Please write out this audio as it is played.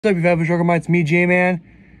What's up, you fabulous Jokermites? Me, J-Man.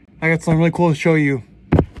 I got something really cool to show you.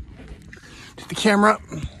 To the camera,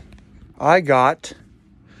 I got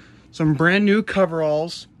some brand new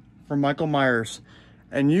coveralls from Michael Myers.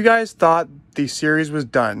 And you guys thought the series was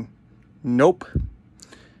done. Nope.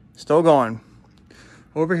 Still going.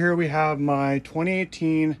 Over here we have my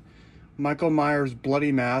 2018 Michael Myers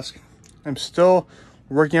Bloody Mask. I'm still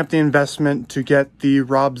working up the investment to get the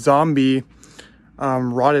Rob Zombie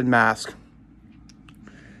Rotted Mask.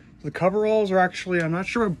 The coveralls are actually, I'm not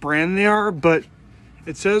sure what brand they are, but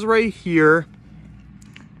it says right here,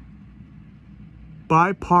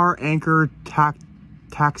 Bipar Anchor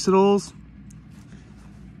Taxidals.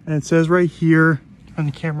 And it says right here, on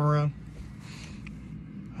the camera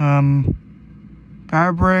around,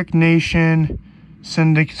 Fabric Nation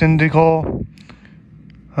Syndical.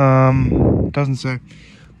 Doesn't say,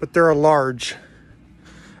 but they're a large.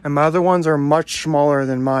 And my other ones are much smaller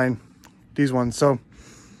than mine, these ones. So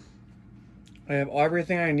I have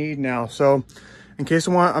everything I need now. So in case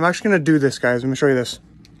I want, I'm actually going to do this, guys. Let me show you this.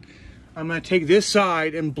 I'm going to take this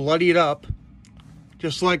side and bloody it up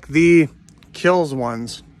just like the Kills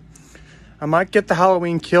ones. I might get the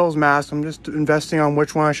Halloween Kills mask. I'm just investing on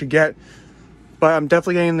which one I should get, but I'm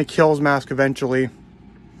definitely getting the Kills mask eventually.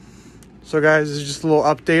 So guys, this is just a little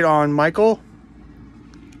update on Michael.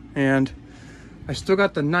 And I still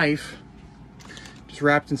got the knife just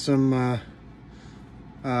wrapped in some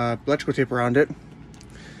electrical tape around it.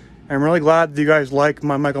 I'm really glad that you guys like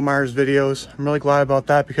my Michael Myers videos. I'm really glad about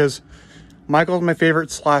that because Michael's my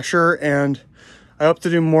favorite slasher, and I hope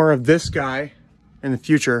to do more of this guy in the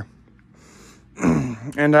future.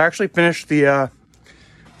 And I actually finished the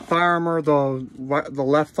thigh armor, the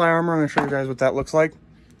left thigh armor. I'm going to show you guys what that looks like.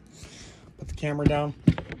 Put the camera down.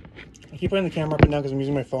 I keep putting the camera up and down because I'm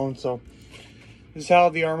using my phone. So this is how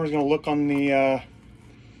the armor is going to look on the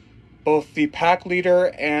both the pack leader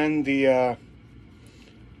and the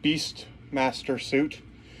Beastmaster suit.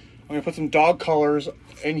 I'm going to put some dog colors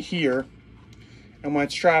in here, and when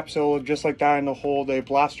it straps, it'll look just like that, and it'll hold a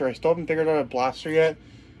blaster. I still haven't figured out a blaster yet.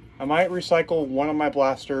 I might recycle one of my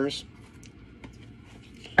blasters,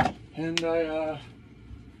 and I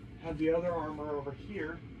have the other armor over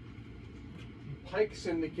here. Pike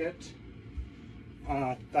Syndicate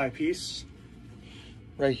thigh piece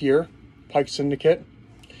right here. Pike Syndicate.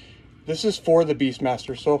 This is for the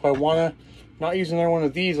Beastmaster, so if I want to not use another one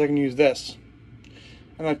of these, I can use this.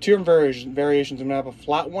 And I have two variations. I'm going to have a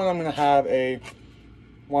flat one. I'm going to have a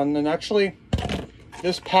one. And actually,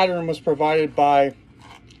 this pattern was provided by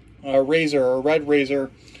Razor, or Red Razor,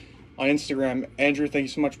 on Instagram. Andrew, thank you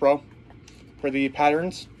so much, bro, for the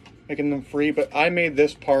patterns, making them free. But I made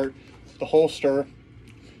this part, the holster,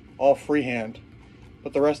 all freehand.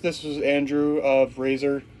 But the rest of this was Andrew of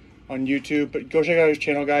Razor on YouTube. But go check out his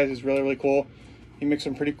channel, guys. It's really, really cool. He makes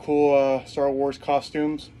some pretty cool Star Wars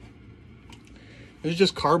costumes. This is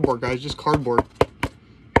just cardboard, guys. Just cardboard.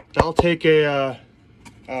 I'll take a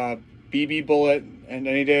BB bullet and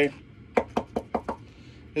any day.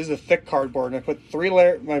 This is a thick cardboard, and I put 3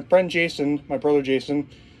 layers. My friend Jason, my brother Jason,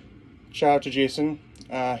 shout out to Jason.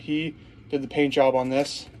 He did the paint job on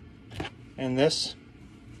this and this.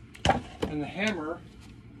 And the hammer,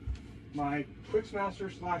 my Twixmaster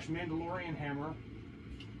 / Mandalorian hammer,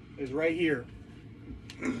 is right here.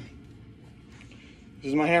 This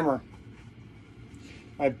is my hammer,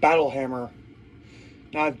 my battle hammer.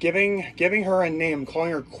 Now I'm giving her a name,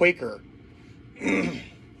 calling her Quaker.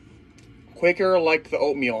 Quaker like the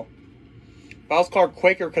oatmeal. But I was called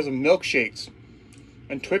Quaker because of milkshakes,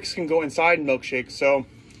 and Twix can go inside milkshakes. So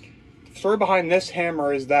the story behind this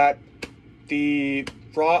hammer is that the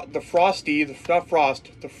Frosty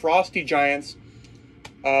Giants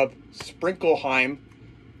of Sprinkleheim,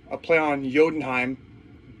 a play on Jotunheim,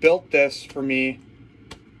 built this for me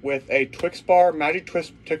with a Twix bar, Magic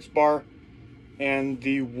Twix bar, and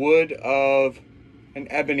the wood of an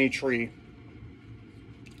ebony tree.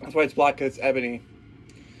 That's why it's black, because it's ebony.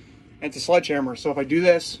 And it's a sledgehammer, so if I do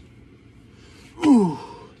this, ooh,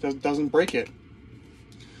 it doesn't break it.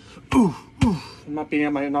 Ooh, ooh. I'm not being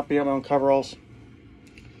on my own coveralls.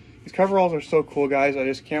 These coveralls are so cool, guys. I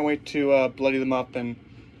just can't wait to bloody them up and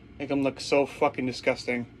make them look so fucking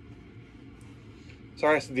disgusting.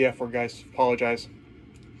 Sorry I said the F word, guys. Apologize.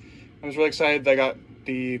 I was really excited that I got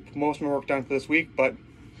most of my work done for this week, but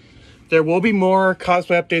there will be more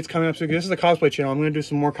cosplay updates coming up soon. This is a cosplay channel. I'm going to do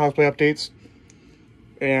some more cosplay updates.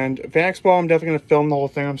 And Fan Expo, I'm definitely going to film the whole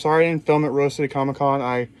thing. I'm sorry I didn't film at Rose City Comic Con.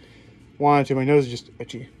 I wanted to. My nose is just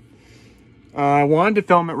itchy. I wanted to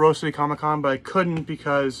film at Rose City Comic Con, but I couldn't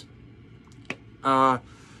because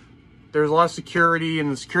there's a lot of security,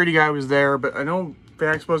 and the security guy was there. But I know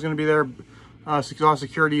Fan Expo is going to be there. a lot of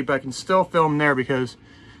security, but I can still film there because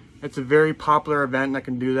it's a very popular event and I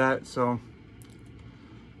can do that. So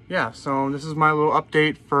yeah, so this is my little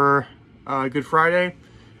update for Good Friday.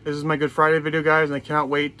 This is my Good Friday video, guys, and I can't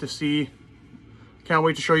wait to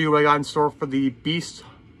show you what I got in store for the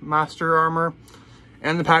Beastmaster armor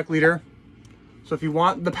and the pack leader. So if you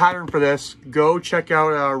want the pattern for this, go check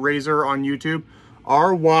out Razor on YouTube,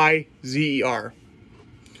 R-Y-Z-E-R,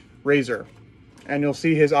 Razor, and you'll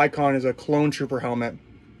see his icon is a clone trooper helmet.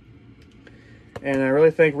 And I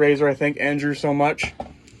really thank Razor. I thank Andrew so much.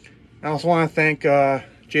 I also want to thank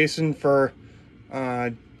Jason for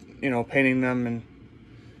you know, painting them, and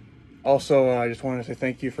also I just wanted to say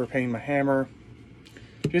thank you for painting my hammer.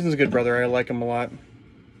 Jason's a good brother. I like him a lot.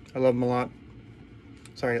 I love him a lot.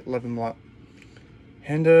 Sorry, I love him a lot.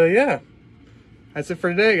 And yeah, that's it for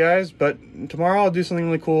today, guys. But tomorrow I'll do something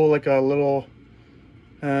really cool, like a little,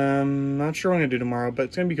 not sure what I'm gonna do tomorrow, but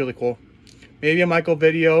it's gonna be really cool. Maybe a Michael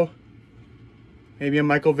video. Maybe a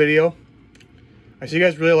Michael video. I see you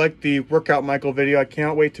guys really like the workout Michael video. I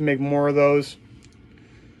can't wait to make more of those.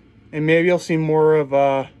 And maybe you'll see more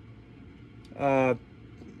of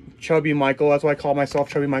Chubby Michael. That's why I call myself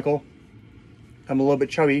Chubby Michael. I'm a little bit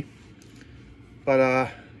chubby.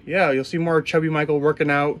 But yeah, you'll see more Chubby Michael working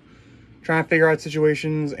out, trying to figure out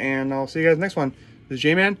situations, and I'll see you guys next one. This is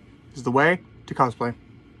J-Man. This is the way to cosplay.